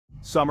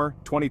Summer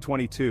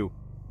 2022.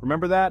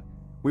 Remember that?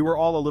 We were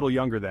all a little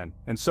younger then,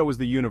 and so was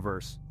the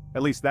universe.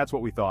 At least that's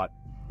what we thought.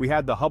 We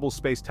had the Hubble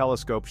Space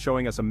Telescope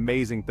showing us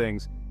amazing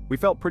things. We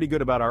felt pretty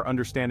good about our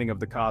understanding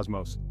of the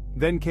cosmos.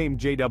 Then came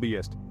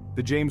JWST,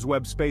 the James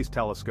Webb Space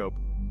Telescope.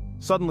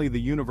 Suddenly the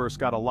universe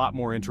got a lot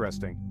more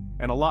interesting,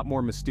 and a lot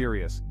more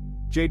mysterious.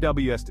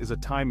 JWST is a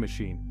time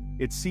machine.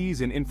 It sees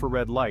in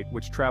infrared light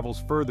which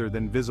travels further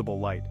than visible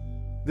light.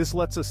 This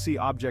lets us see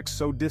objects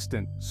so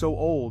distant, so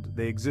old,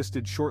 they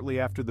existed shortly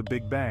after the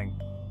Big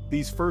Bang.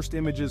 These first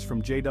images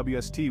from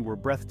JWST were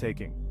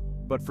breathtaking.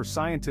 But for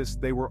scientists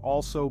they were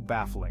also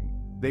baffling.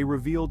 They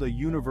revealed a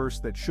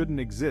universe that shouldn't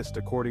exist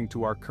according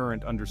to our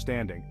current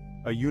understanding.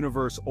 A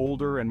universe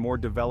older and more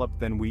developed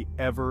than we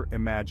ever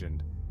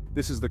imagined.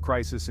 This is the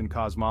crisis in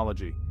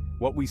cosmology.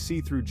 What we see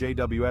through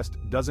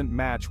JWST doesn't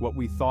match what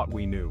we thought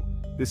we knew.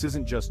 This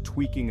isn't just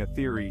tweaking a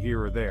theory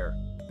here or there.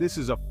 This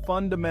is a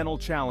fundamental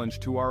challenge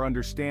to our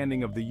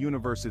understanding of the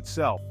universe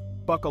itself.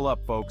 Buckle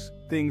up, folks,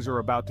 things are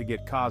about to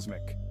get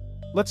cosmic.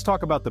 Let's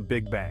talk about the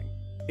Big Bang.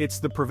 It's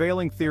the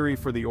prevailing theory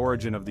for the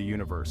origin of the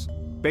universe.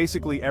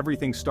 Basically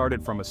everything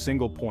started from a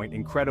single point,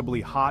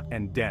 incredibly hot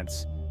and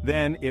dense.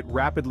 Then it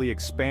rapidly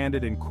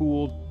expanded and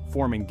cooled,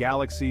 forming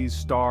galaxies,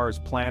 stars,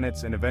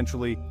 planets, and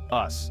eventually,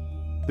 us.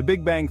 The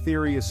Big Bang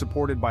theory is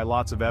supported by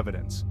lots of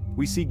evidence.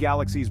 We see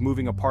galaxies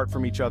moving apart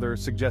from each other,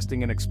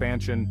 suggesting an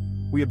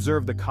expansion. We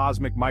observe the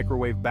cosmic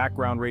microwave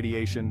background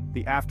radiation,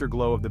 the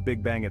afterglow of the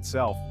Big Bang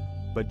itself.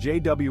 But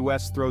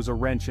JWST throws a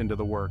wrench into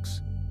the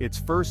works. Its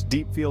first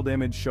deep-field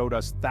image showed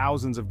us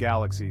thousands of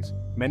galaxies.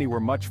 Many were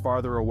much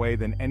farther away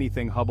than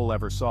anything Hubble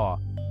ever saw.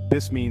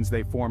 This means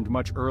they formed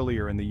much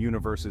earlier in the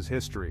universe's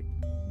history.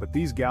 But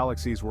these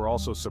galaxies were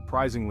also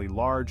surprisingly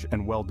large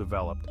and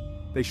well-developed.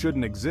 They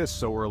shouldn't exist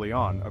so early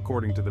on,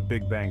 according to the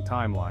Big Bang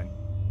timeline.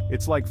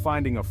 It's like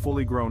finding a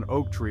fully grown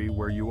oak tree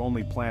where you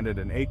only planted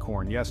an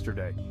acorn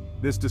yesterday.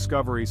 This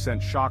discovery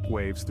sent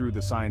shockwaves through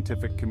the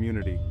scientific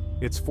community.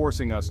 It's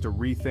forcing us to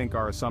rethink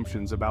our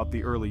assumptions about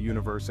the early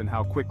universe and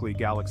how quickly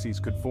galaxies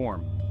could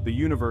form. The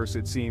universe,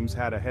 it seems,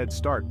 had a head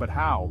start, but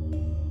how?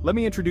 Let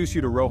me introduce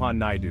you to Rohan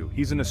Naidu.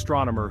 He's an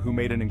astronomer who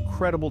made an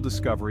incredible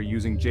discovery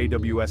using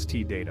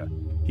JWST data.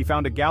 He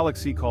found a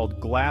galaxy called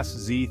Glass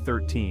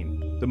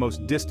Z13, the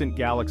most distant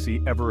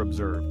galaxy ever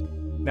observed.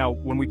 Now,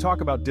 when we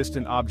talk about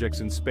distant objects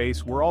in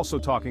space, we're also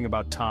talking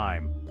about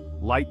time.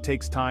 Light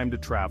takes time to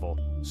travel.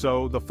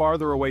 So, the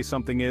farther away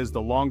something is,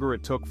 the longer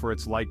it took for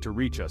its light to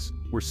reach us.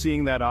 We're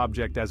seeing that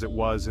object as it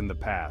was in the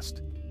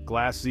past.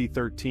 Glass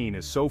Z13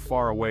 is so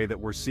far away that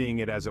we're seeing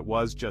it as it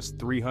was just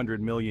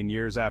 300 million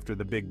years after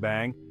the Big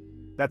Bang.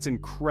 That's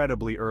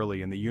incredibly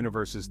early in the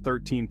universe's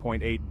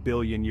 13.8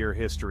 billion year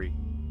history.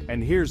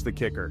 And here's the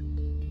kicker.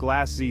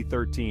 Glass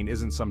Z13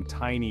 isn't some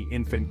tiny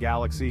infant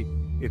galaxy.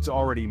 It's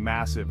already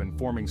massive and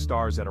forming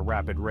stars at a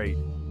rapid rate.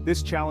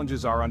 This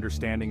challenges our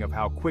understanding of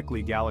how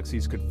quickly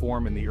galaxies could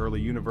form in the early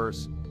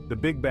universe. The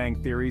Big Bang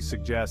theory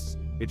suggests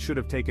it should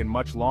have taken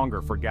much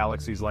longer for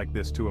galaxies like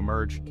this to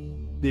emerge.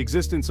 The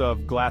existence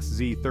of Glass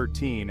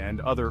Z13 and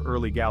other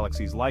early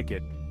galaxies like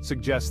it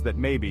suggests that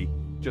maybe,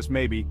 just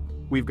maybe,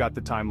 we've got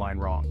the timeline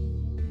wrong.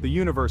 The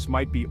universe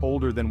might be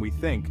older than we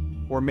think,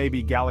 or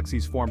maybe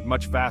galaxies formed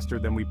much faster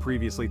than we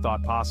previously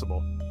thought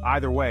possible.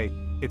 Either way,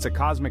 it's a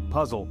cosmic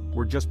puzzle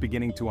we're just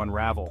beginning to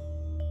unravel.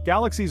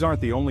 Galaxies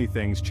aren't the only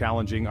things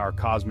challenging our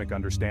cosmic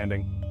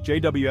understanding.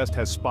 JWST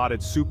has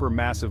spotted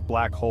supermassive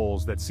black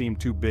holes that seem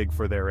too big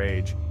for their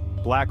age.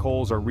 Black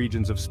holes are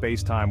regions of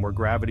space-time where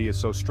gravity is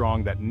so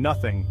strong that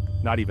nothing,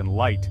 not even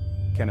light,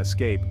 can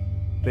escape.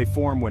 They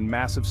form when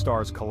massive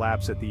stars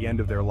collapse at the end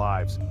of their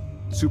lives.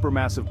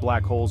 Supermassive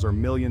black holes are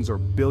millions or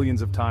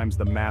billions of times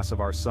the mass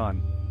of our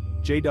sun.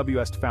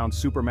 JWST found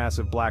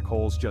supermassive black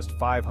holes just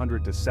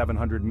 500 to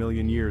 700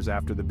 million years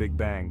after the Big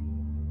Bang.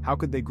 How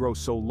could they grow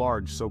so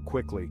large so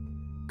quickly?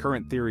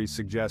 Current theories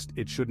suggest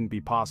it shouldn't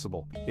be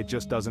possible. It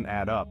just doesn't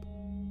add up.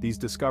 These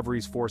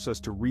discoveries force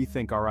us to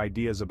rethink our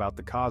ideas about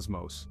the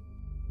cosmos.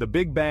 The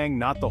Big Bang,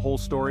 not the whole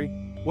story?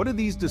 What do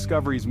these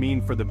discoveries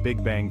mean for the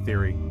Big Bang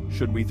theory?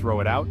 Should we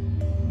throw it out?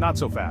 Not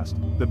so fast.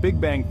 The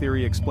Big Bang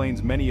theory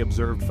explains many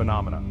observed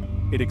phenomena.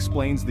 It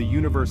explains the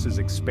universe's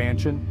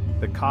expansion,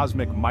 the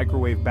cosmic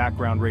microwave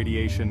background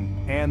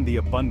radiation, and the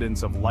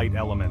abundance of light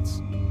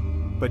elements.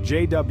 But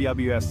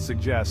JWST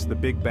suggests the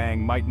Big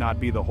Bang might not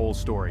be the whole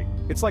story.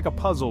 It's like a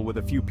puzzle with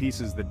a few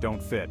pieces that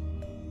don't fit.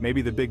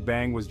 Maybe the Big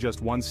Bang was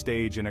just one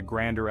stage in a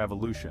grander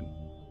evolution.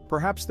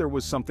 Perhaps there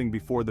was something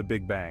before the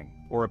Big Bang,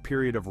 or a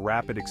period of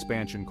rapid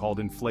expansion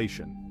called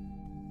inflation.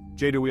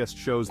 JWST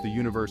shows the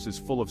universe is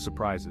full of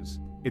surprises.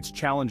 It's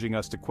challenging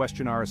us to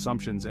question our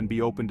assumptions and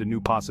be open to new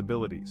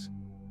possibilities.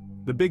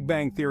 The Big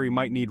Bang theory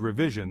might need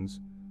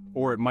revisions,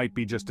 or it might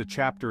be just a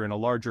chapter in a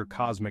larger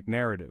cosmic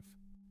narrative.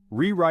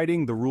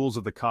 Rewriting the rules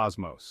of the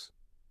cosmos.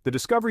 The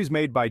discoveries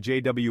made by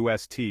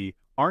JWST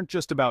aren't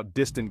just about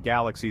distant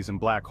galaxies and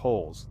black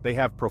holes. They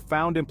have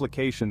profound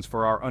implications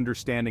for our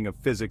understanding of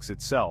physics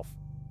itself.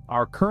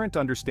 Our current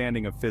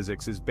understanding of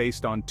physics is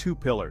based on two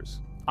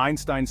pillars: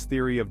 Einstein's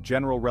theory of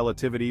general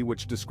relativity,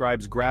 which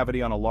describes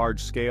gravity on a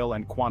large scale,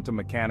 and quantum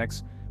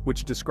mechanics,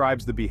 which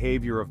describes the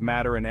behavior of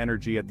matter and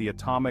energy at the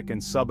atomic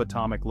and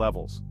subatomic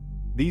levels.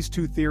 These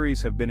two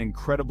theories have been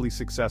incredibly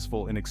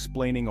successful in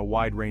explaining a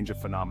wide range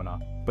of phenomena,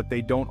 but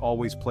they don't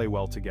always play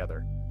well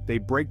together. They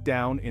break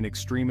down in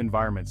extreme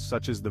environments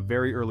such as the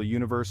very early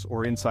universe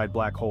or inside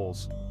black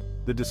holes.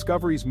 The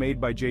discoveries made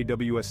by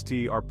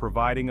JWST are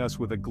providing us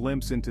with a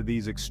glimpse into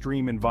these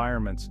extreme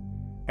environments,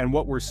 and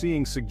what we're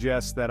seeing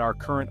suggests that our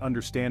current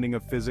understanding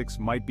of physics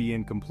might be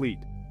incomplete.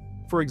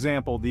 For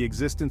example, the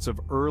existence of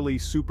early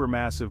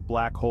supermassive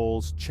black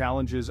holes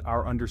challenges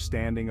our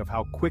understanding of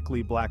how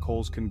quickly black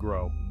holes can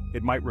grow.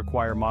 It might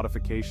require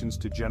modifications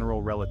to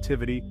general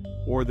relativity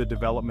or the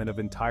development of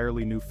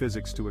entirely new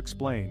physics to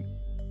explain.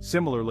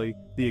 Similarly,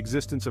 the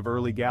existence of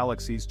early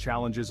galaxies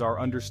challenges our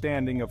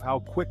understanding of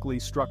how quickly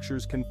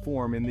structures can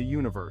form in the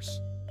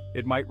universe.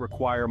 It might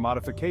require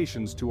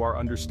modifications to our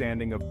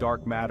understanding of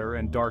dark matter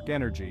and dark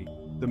energy,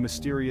 the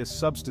mysterious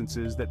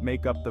substances that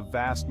make up the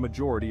vast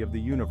majority of the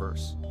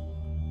universe.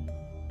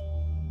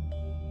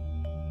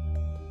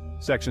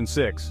 Section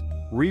 6.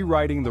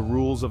 Rewriting the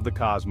rules of the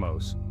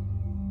cosmos.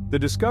 The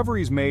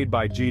discoveries made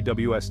by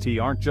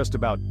JWST aren't just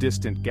about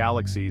distant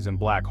galaxies and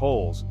black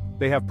holes.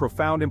 They have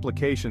profound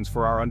implications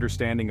for our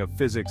understanding of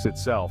physics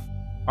itself.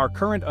 Our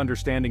current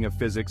understanding of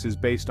physics is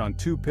based on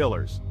two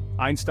pillars: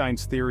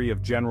 Einstein's theory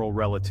of general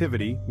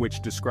relativity,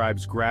 which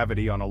describes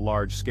gravity on a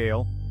large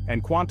scale,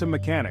 and quantum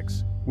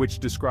mechanics, which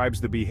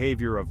describes the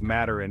behavior of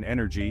matter and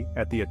energy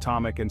at the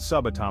atomic and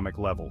subatomic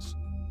levels.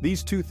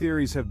 These two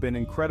theories have been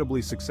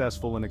incredibly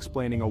successful in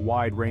explaining a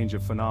wide range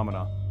of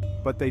phenomena,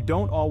 but they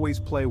don't always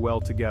play well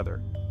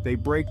together. They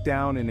break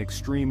down in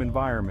extreme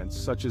environments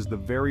such as the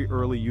very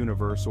early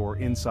universe or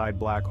inside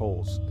black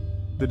holes.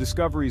 The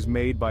discoveries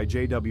made by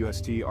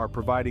JWST are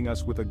providing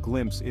us with a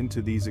glimpse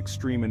into these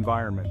extreme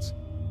environments,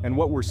 and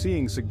what we're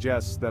seeing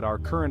suggests that our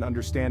current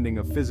understanding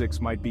of physics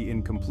might be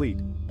incomplete.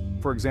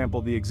 For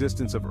example, the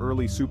existence of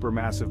early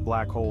supermassive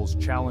black holes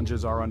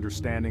challenges our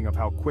understanding of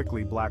how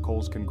quickly black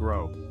holes can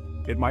grow.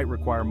 It might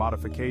require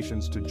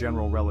modifications to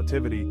general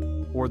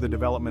relativity or the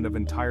development of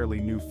entirely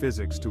new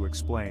physics to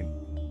explain.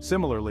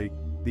 Similarly,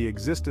 the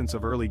existence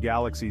of early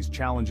galaxies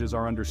challenges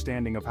our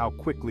understanding of how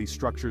quickly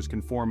structures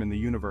can form in the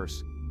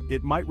universe.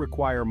 It might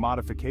require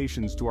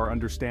modifications to our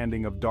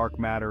understanding of dark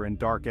matter and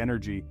dark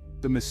energy,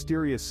 the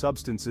mysterious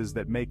substances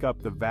that make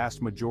up the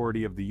vast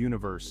majority of the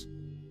universe.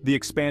 The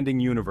expanding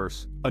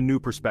universe, a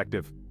new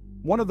perspective.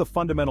 One of the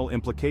fundamental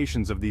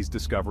implications of these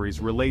discoveries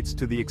relates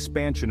to the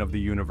expansion of the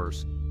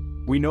universe.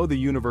 We know the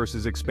universe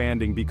is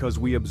expanding because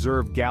we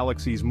observe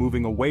galaxies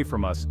moving away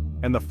from us,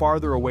 and the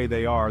farther away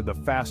they are, the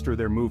faster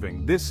they're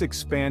moving. This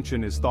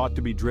expansion is thought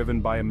to be driven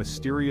by a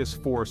mysterious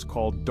force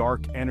called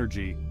dark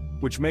energy,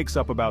 which makes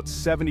up about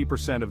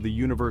 70% of the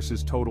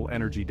universe's total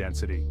energy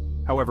density.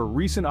 However,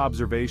 recent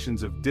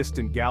observations of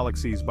distant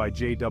galaxies by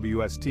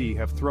JWST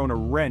have thrown a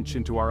wrench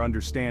into our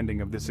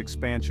understanding of this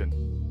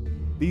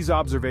expansion. These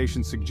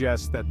observations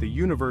suggest that the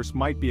universe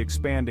might be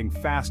expanding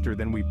faster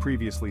than we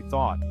previously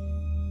thought.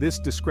 This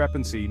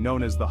discrepancy,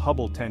 known as the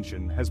Hubble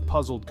tension, has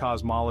puzzled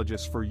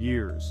cosmologists for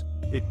years.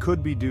 It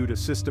could be due to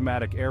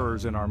systematic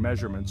errors in our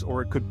measurements,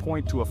 or it could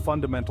point to a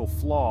fundamental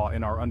flaw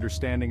in our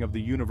understanding of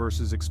the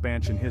universe's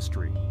expansion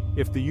history.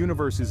 If the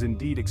universe is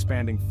indeed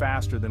expanding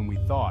faster than we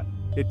thought,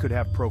 it could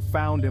have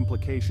profound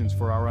implications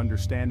for our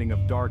understanding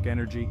of dark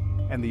energy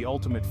and the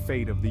ultimate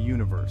fate of the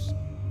universe.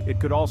 It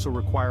could also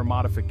require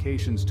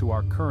modifications to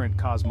our current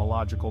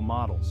cosmological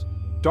models.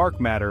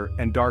 Dark matter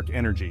and dark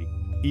energy,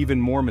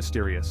 even more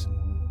mysterious.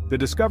 The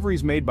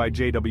discoveries made by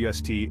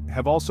JWST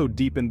have also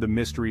deepened the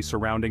mystery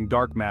surrounding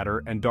dark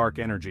matter and dark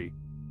energy.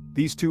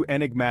 These two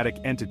enigmatic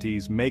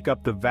entities make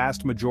up the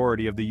vast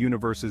majority of the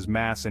universe's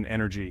mass and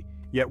energy,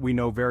 yet we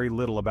know very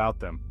little about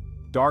them.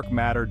 Dark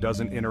matter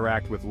doesn't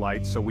interact with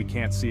light, so we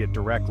can't see it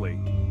directly.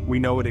 We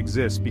know it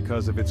exists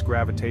because of its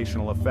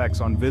gravitational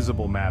effects on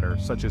visible matter,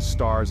 such as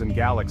stars and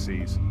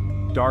galaxies.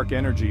 Dark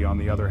energy, on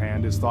the other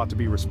hand, is thought to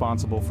be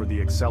responsible for the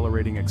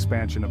accelerating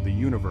expansion of the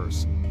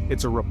universe.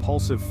 It's a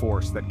repulsive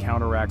force that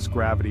counteracts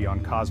gravity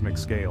on cosmic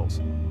scales.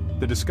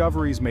 The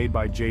discoveries made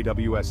by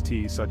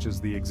JWST, such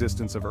as the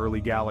existence of early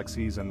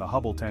galaxies and the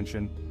Hubble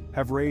tension,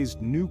 have raised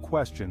new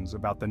questions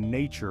about the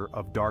nature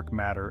of dark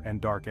matter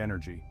and dark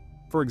energy.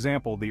 For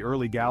example, the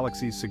early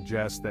galaxies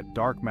suggest that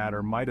dark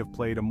matter might have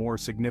played a more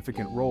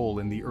significant role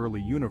in the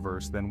early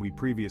universe than we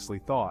previously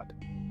thought.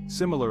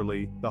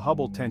 Similarly, the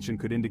Hubble tension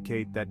could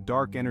indicate that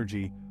dark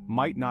energy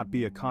might not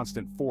be a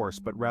constant force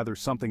but rather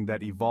something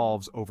that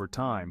evolves over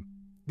time.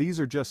 These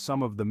are just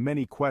some of the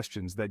many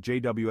questions that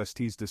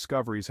JWST's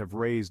discoveries have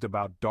raised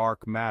about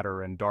dark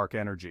matter and dark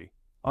energy.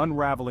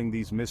 Unraveling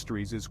these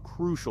mysteries is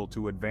crucial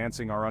to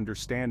advancing our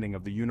understanding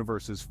of the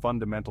universe's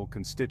fundamental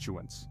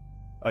constituents.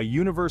 A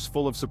universe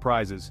full of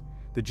surprises.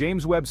 The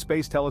James Webb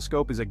Space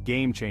Telescope is a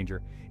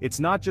game-changer. It's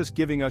not just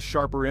giving us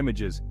sharper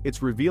images,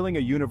 it's revealing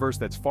a universe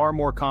that's far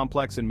more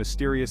complex and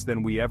mysterious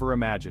than we ever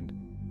imagined.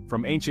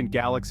 From ancient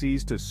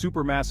galaxies to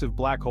supermassive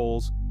black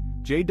holes,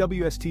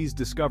 JWST's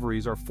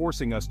discoveries are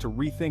forcing us to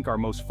rethink our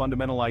most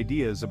fundamental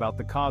ideas about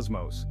the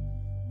cosmos.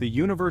 The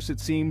universe, it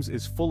seems,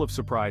 is full of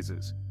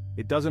surprises.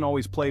 It doesn't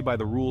always play by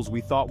the rules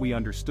we thought we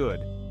understood,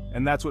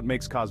 and that's what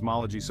makes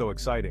cosmology so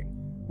exciting.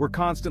 We're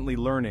constantly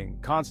learning,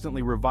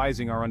 constantly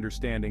revising our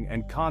understanding,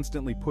 and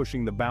constantly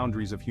pushing the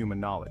boundaries of human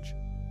knowledge.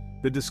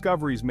 The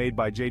discoveries made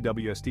by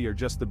JWST are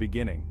just the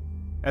beginning.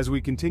 As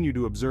we continue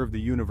to observe the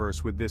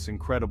universe with this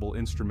incredible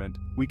instrument,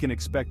 we can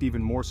expect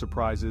even more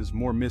surprises,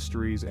 more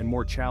mysteries, and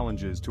more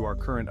challenges to our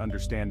current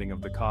understanding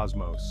of the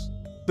cosmos.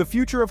 The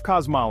future of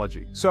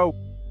cosmology. So,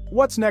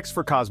 what's next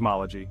for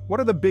cosmology? What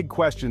are the big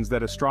questions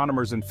that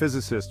astronomers and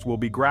physicists will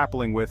be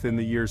grappling with in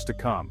the years to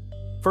come?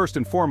 First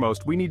and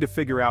foremost, we need to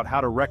figure out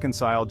how to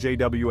reconcile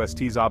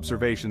JWST's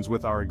observations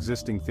with our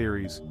existing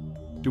theories.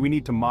 Do we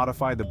need to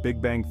modify the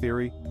Big Bang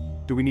theory?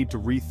 Do we need to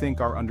rethink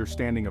our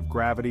understanding of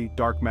gravity,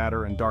 dark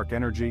matter, and dark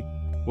energy?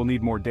 We'll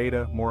need more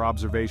data, more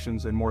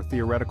observations, and more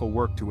theoretical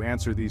work to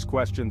answer these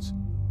questions.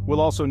 We'll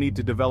also need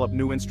to develop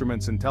new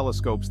instruments and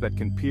telescopes that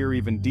can peer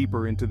even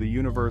deeper into the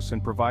universe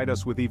and provide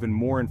us with even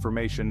more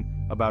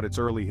information about its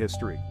early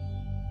history.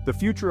 The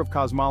future of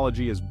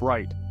cosmology is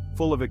bright,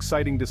 full of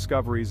exciting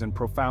discoveries and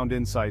profound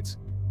insights.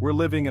 We're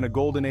living in a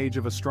golden age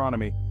of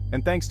astronomy,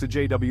 and thanks to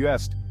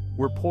JWST,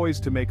 we're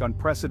poised to make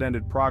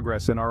unprecedented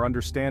progress in our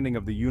understanding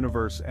of the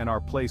universe and our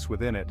place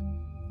within it.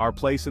 Our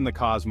place in the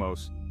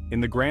cosmos.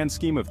 In the grand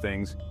scheme of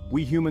things,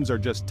 we humans are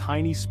just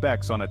tiny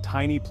specks on a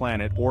tiny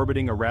planet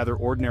orbiting a rather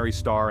ordinary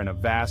star in a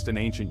vast and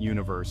ancient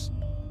universe.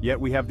 Yet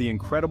we have the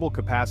incredible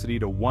capacity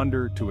to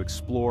wonder, to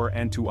explore,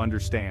 and to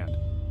understand.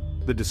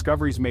 The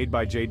discoveries made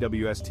by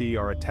JWST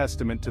are a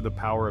testament to the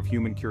power of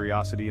human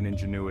curiosity and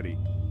ingenuity.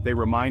 They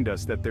remind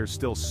us that there's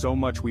still so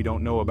much we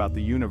don't know about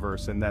the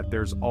universe and that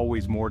there's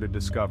always more to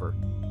discover.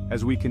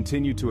 As we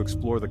continue to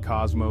explore the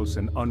cosmos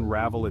and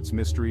unravel its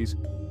mysteries,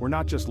 we're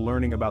not just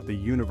learning about the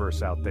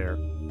universe out there.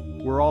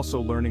 We're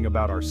also learning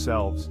about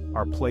ourselves,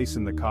 our place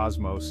in the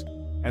cosmos,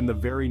 and the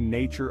very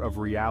nature of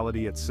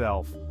reality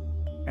itself.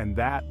 And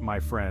that, my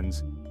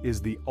friends,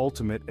 is the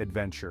ultimate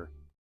adventure.